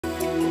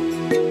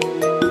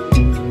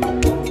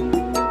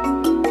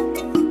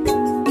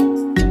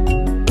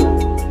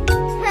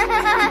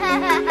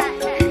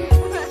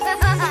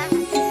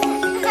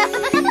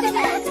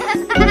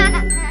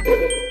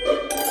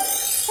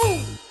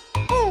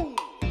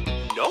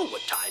know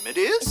what time it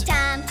is. It's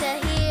time to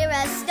hear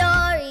a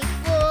story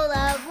full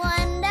of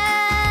wonder.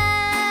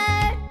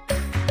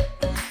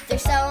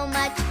 There's so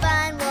much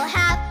fun we'll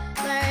have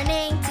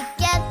learning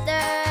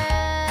together.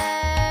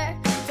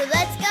 So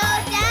let's go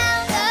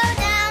down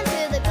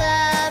to the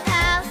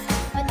clubhouse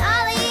with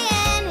Ollie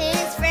and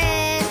his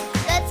friends.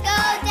 Let's go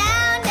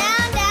down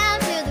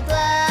to the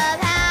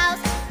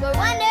clubhouse where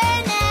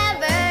wonder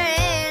never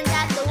ends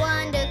at the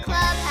Wonder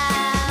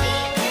Clubhouse.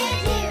 Meet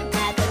with you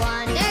at the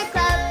Wonder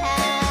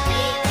Clubhouse.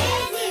 Meet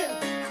with you.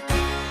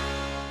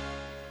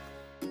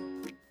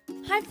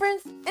 Hi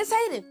friends, it's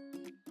Hayden.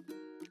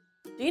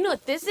 Do you know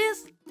what this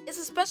is? It's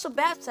a special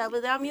bath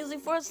tablet that I'm using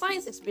for a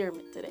science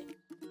experiment today.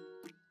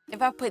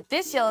 If I put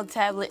this yellow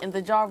tablet in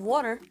the jar of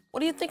water,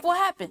 what do you think will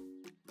happen?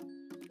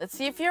 Let's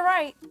see if you're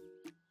right.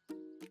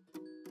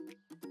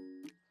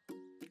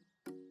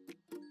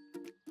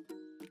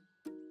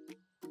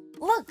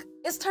 Look,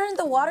 it's turning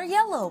the water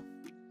yellow.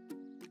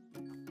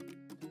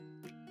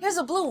 Here's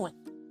a blue one.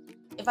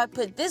 If I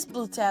put this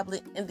blue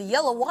tablet in the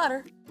yellow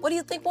water, what do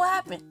you think will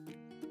happen?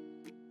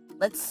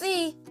 Let's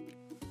see.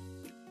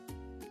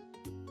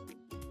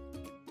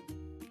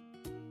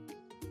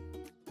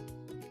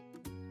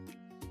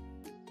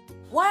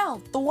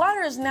 Wow, the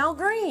water is now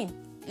green.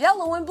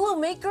 Yellow and blue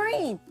make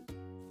green.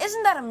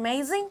 Isn't that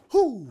amazing?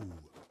 Who?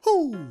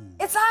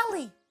 It's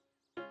Ollie.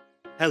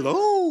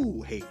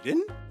 Hello,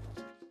 Hayden.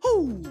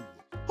 Who?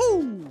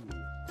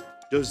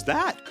 Does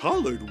that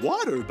colored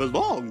water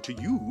belong to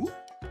you?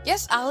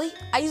 Yes, Ollie.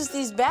 I use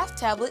these bath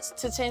tablets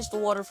to change the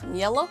water from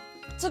yellow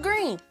to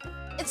green.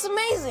 It's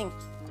amazing.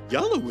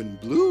 Yellow and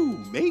blue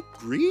make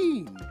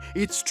green.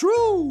 It's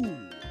true.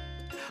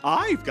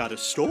 I've got a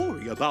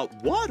story about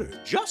water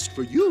just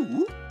for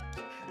you.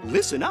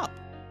 Listen up.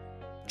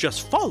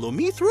 Just follow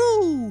me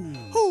through.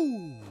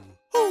 Hoo.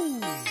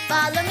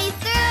 Follow me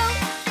through,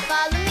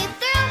 follow me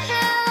through,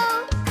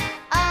 who?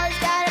 Ollie's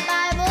got a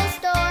Bible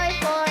story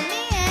for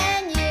me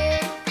and you.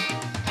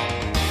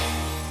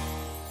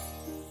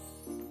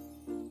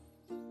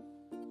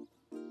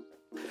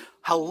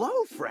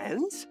 Hello,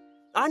 friends.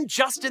 I'm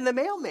Justin the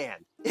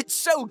Mailman. It's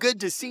so good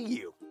to see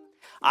you.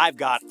 I've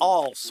got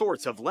all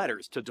sorts of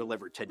letters to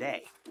deliver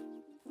today.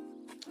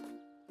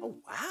 Oh,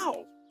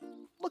 wow.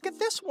 Look at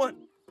this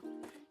one.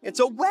 It's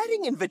a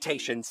wedding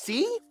invitation,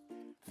 see?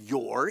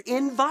 You're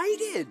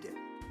invited.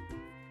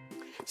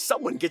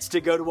 Someone gets to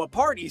go to a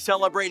party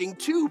celebrating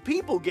 2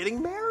 people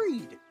getting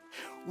married.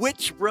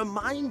 Which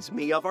reminds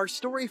me of our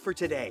story for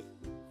today.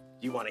 Do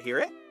you want to hear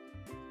it?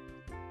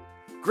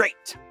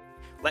 Great.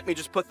 Let me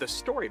just put the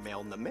story mail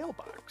in the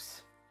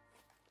mailbox.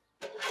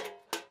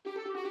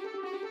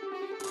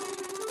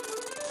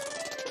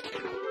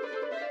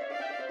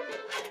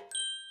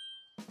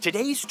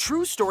 Today's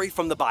true story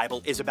from the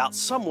Bible is about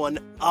someone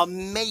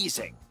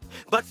amazing.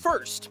 But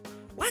first,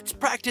 let's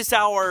practice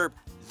our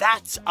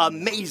 "That's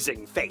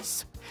amazing"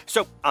 face.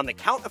 So on the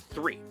count of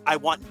 3, I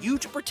want you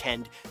to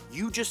pretend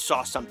you just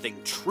saw something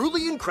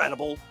truly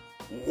incredible,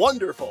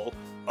 wonderful,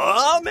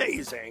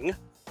 amazing.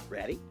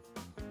 Ready?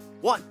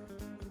 1,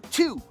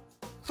 2,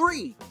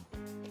 3.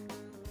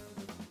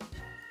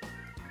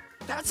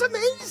 That's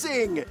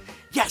amazing!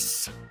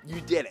 Yes,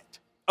 you did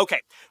it.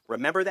 Okay,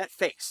 remember that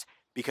face,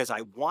 because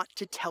I want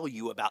to tell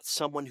you about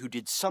someone who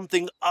did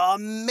something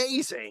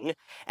amazing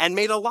and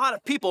made a lot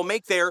of people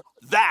make their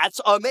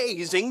 "That's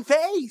amazing"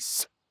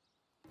 face.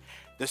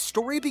 The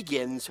story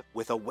begins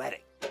with a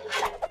wedding.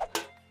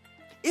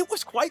 It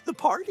was quite the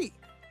party.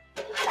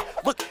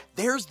 Look,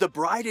 there's the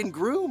bride and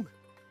groom.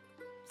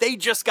 They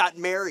just got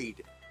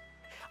married.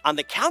 On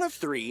the count of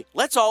 3,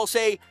 let's all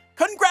say,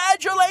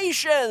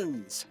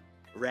 "Congratulations!"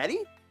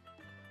 Ready?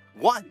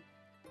 1,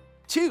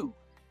 2,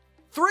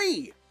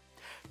 3.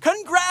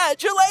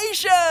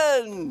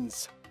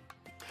 Congratulations!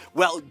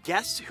 Well,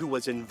 guess who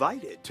was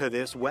invited to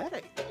this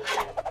wedding?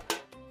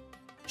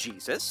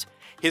 Jesus,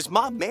 his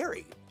mom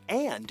Mary,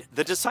 and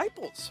the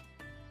disciples.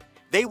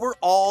 They were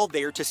all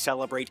there to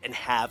celebrate and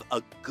have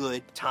a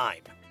good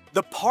time.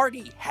 The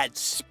party had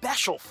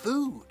special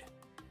food.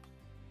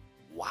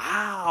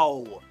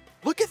 Wow,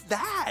 look at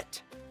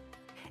that!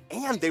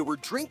 And they were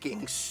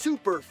drinking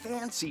super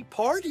fancy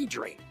party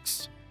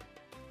drinks.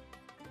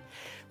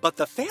 But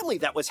the family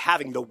that was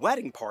having the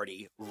wedding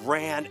party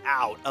ran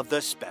out of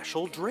the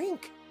special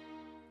drink.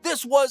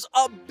 This was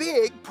a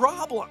big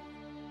problem.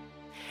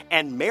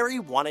 And Mary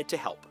wanted to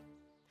help.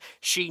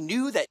 She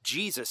knew that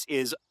Jesus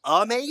is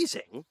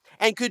amazing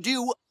and could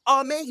do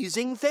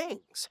amazing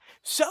things.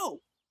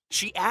 So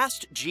she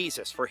asked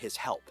Jesus for his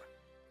help.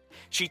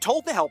 She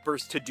told the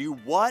helpers to do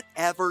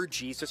whatever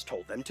Jesus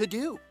told them to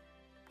do.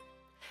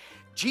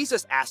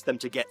 Jesus asked them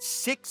to get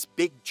 6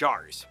 big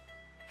jars.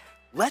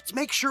 Let's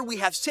make sure we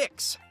have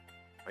 6.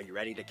 Are you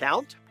ready to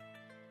count?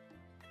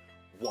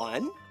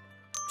 1,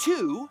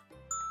 2,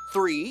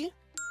 3,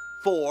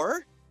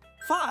 4,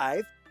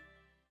 5.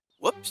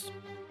 Whoops.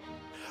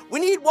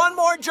 We need 1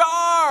 more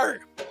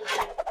jar.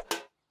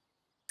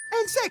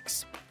 And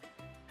 6.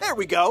 There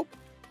we go.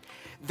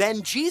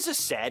 Then Jesus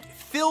said,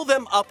 fill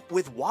them up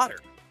with water.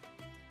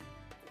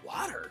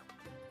 Water?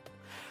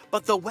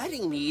 but the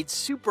wedding needs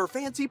super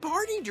fancy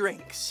party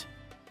drinks.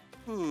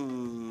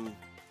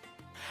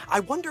 I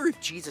wonder if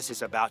Jesus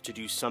is about to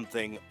do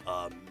something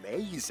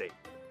amazing.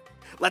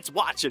 Let's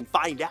watch and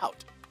find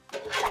out.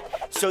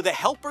 So the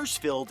helpers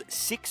filled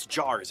 6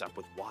 jars up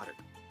with water.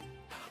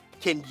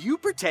 Can you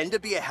pretend to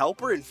be a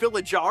helper and fill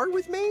a jar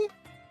with me?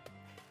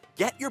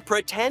 Get your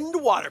pretend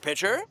water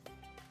pitcher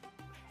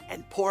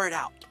and pour it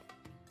out.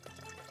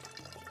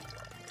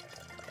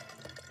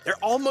 They're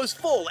almost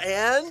full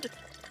and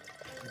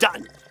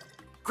done.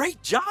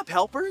 Great job,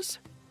 helpers.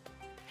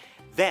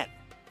 Then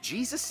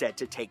Jesus said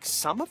to take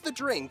some of the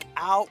drink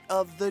out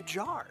of the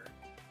jar.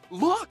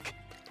 Look,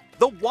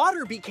 the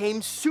water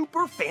became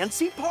super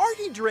fancy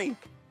party drink.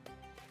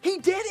 He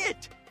did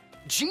it.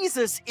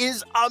 Jesus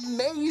is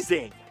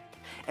amazing.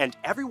 And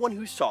everyone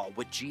who saw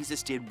what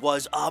Jesus did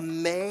was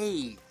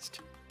amazed.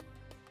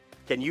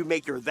 Can you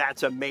make your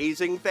 "that's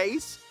amazing"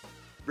 face?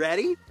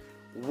 Ready?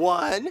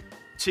 1,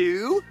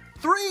 2,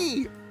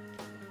 3.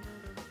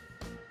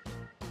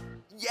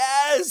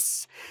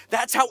 Yes!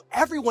 That's how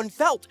everyone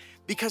felt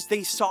because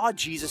they saw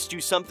Jesus do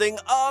something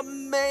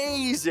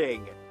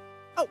amazing.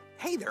 Oh,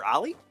 hey there,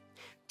 Ollie.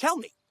 Tell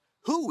me,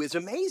 who is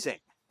amazing?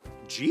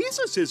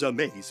 Jesus is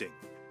amazing.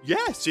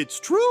 Yes, it's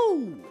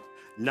true.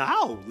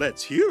 Now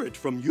let's hear it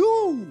from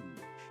you.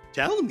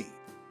 Tell me,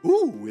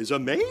 who is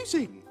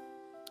amazing?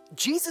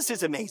 Jesus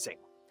is amazing.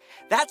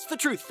 That's the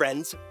truth,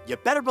 friends. You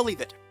better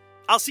believe it.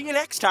 I'll see you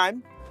next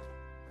time.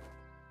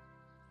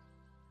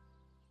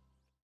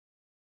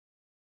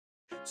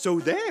 So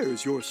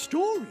there's your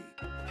story,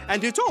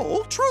 and it's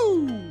all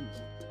true.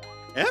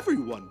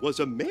 Everyone was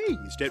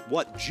amazed at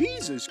what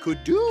Jesus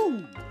could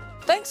do.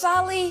 Thanks,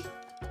 Ollie.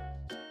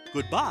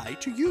 Goodbye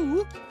to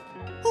you.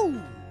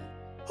 Hoo,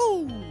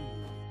 hoo.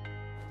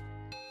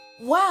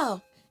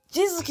 Wow,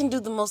 Jesus can do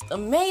the most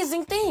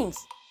amazing things.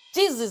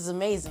 Jesus is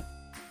amazing.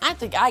 I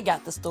think I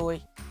got the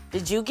story.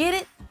 Did you get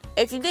it?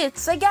 If you did,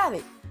 say got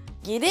it.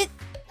 Get it?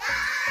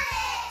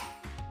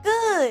 Got it!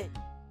 Good.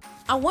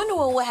 I wonder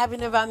what would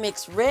happen if I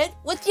mix red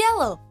with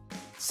yellow.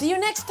 See you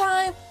next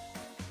time.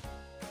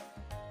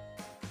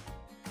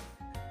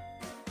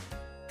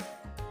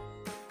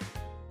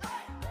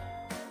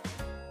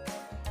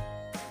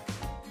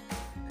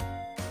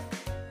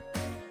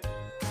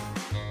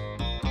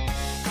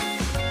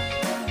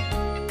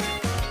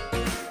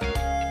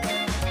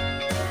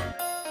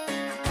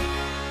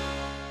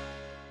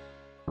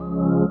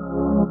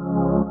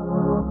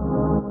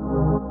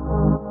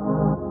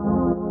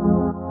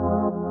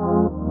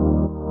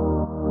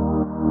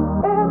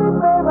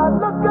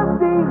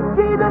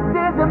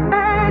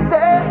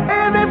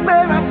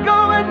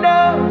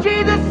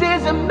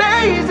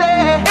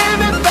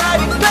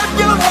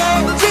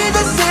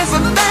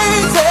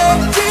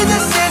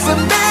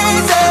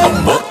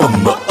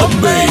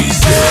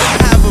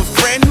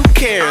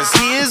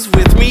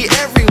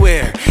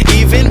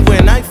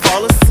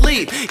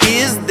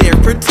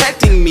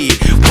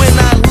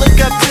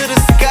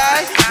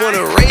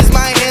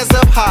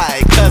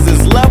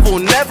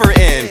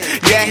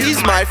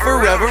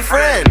 Forever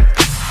friend.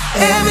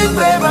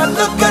 Everywhere I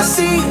look, I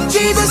see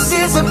Jesus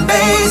is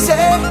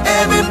amazing.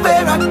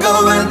 Everywhere I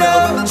go, I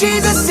know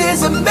Jesus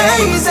is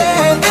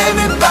amazing.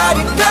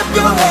 Everybody clap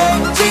your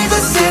hands.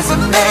 Jesus is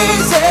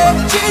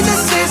amazing.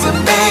 Jesus is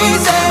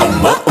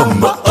amazing.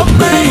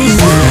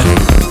 Amazing.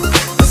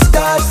 The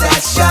stars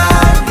that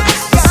shine,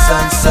 the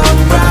sun so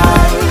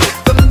bright,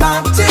 the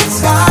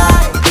mountains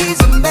high. He's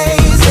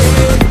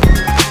amazing.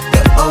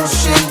 The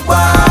ocean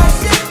wide,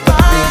 the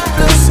big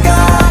blue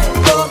sky.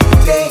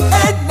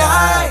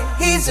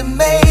 He's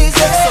amazing.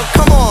 So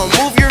come on,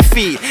 move your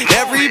feet.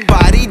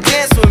 Everybody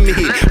dance with me.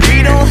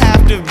 We don't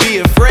have to be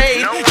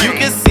afraid. You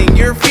can sing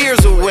your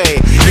fears away.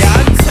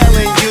 Yeah, I'm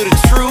telling you the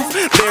truth.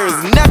 There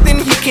is nothing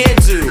he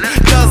can't do,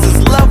 'cause his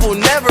love will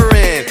never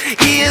end.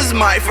 He is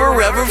my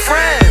forever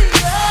friend.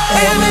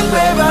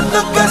 Everywhere I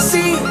look, I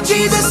see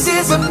Jesus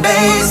is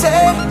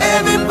amazing.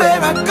 Everywhere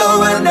I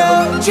go, I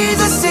know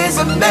Jesus is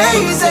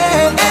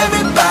amazing.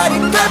 Everybody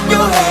clap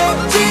your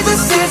hands.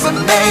 Jesus is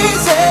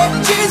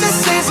amazing.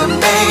 Jesus is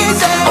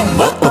amazing.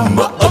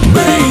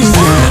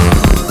 Amazing.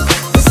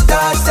 The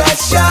stars that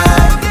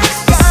shine,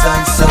 the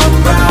sun so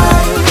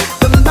bright,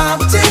 the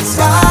mountains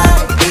high.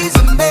 He's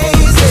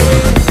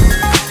amazing.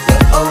 The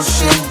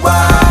ocean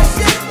wide,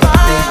 the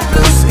big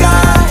blue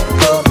sky,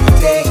 both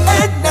day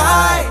and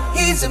night.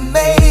 He's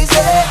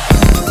amazing.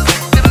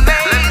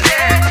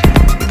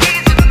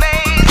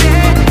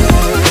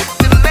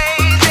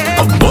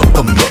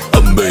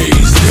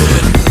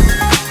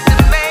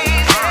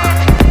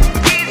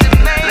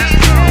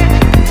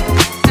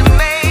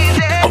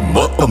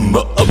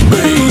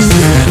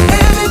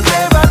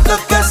 Everywhere I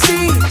look, I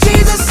see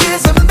Jesus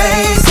is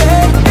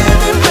amazing.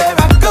 Everywhere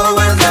I go,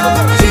 I know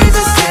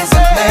Jesus is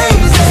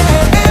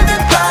amazing.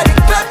 Everybody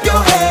clap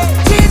your hands.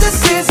 Jesus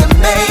is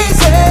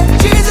amazing.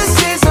 Jesus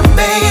is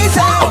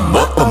amazing.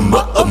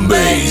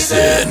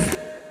 Amazing.